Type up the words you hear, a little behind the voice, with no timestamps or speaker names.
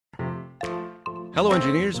Hello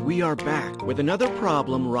engineers, we are back with another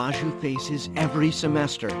problem Raju faces every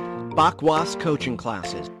semester, bakwas coaching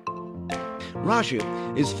classes.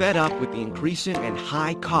 Raju is fed up with the increasing and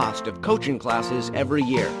high cost of coaching classes every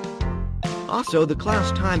year. Also, the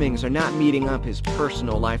class timings are not meeting up his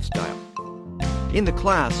personal lifestyle. In the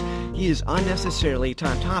class, he is unnecessarily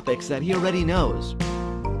taught topics that he already knows.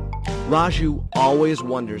 Raju always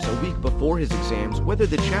wonders a week before his exams whether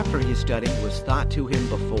the chapter he's studying was taught to him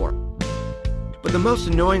before. But the most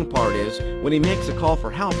annoying part is, when he makes a call for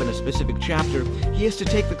help in a specific chapter, he has to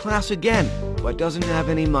take the class again, but doesn't have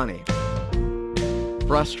any money.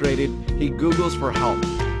 Frustrated, he Googles for help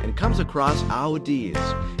and comes across Awdiz,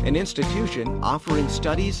 an institution offering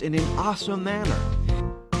studies in an awesome manner.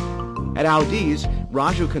 At Awdiz,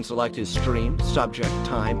 Raju can select his stream, subject,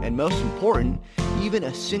 time, and most important, even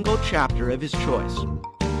a single chapter of his choice.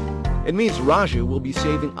 It means Raju will be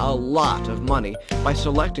saving a lot of money by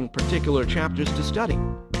selecting particular chapters to study.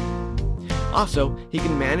 Also, he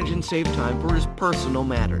can manage and save time for his personal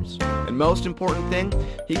matters. And most important thing,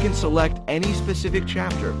 he can select any specific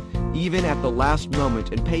chapter, even at the last moment,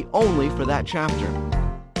 and pay only for that chapter.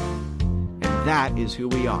 And that is who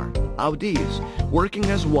we are, Awdiz, working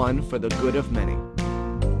as one for the good of many.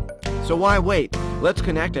 So why wait? Let's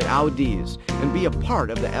connect at Awdiz and be a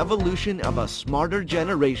part of the evolution of a smarter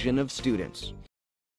generation of students.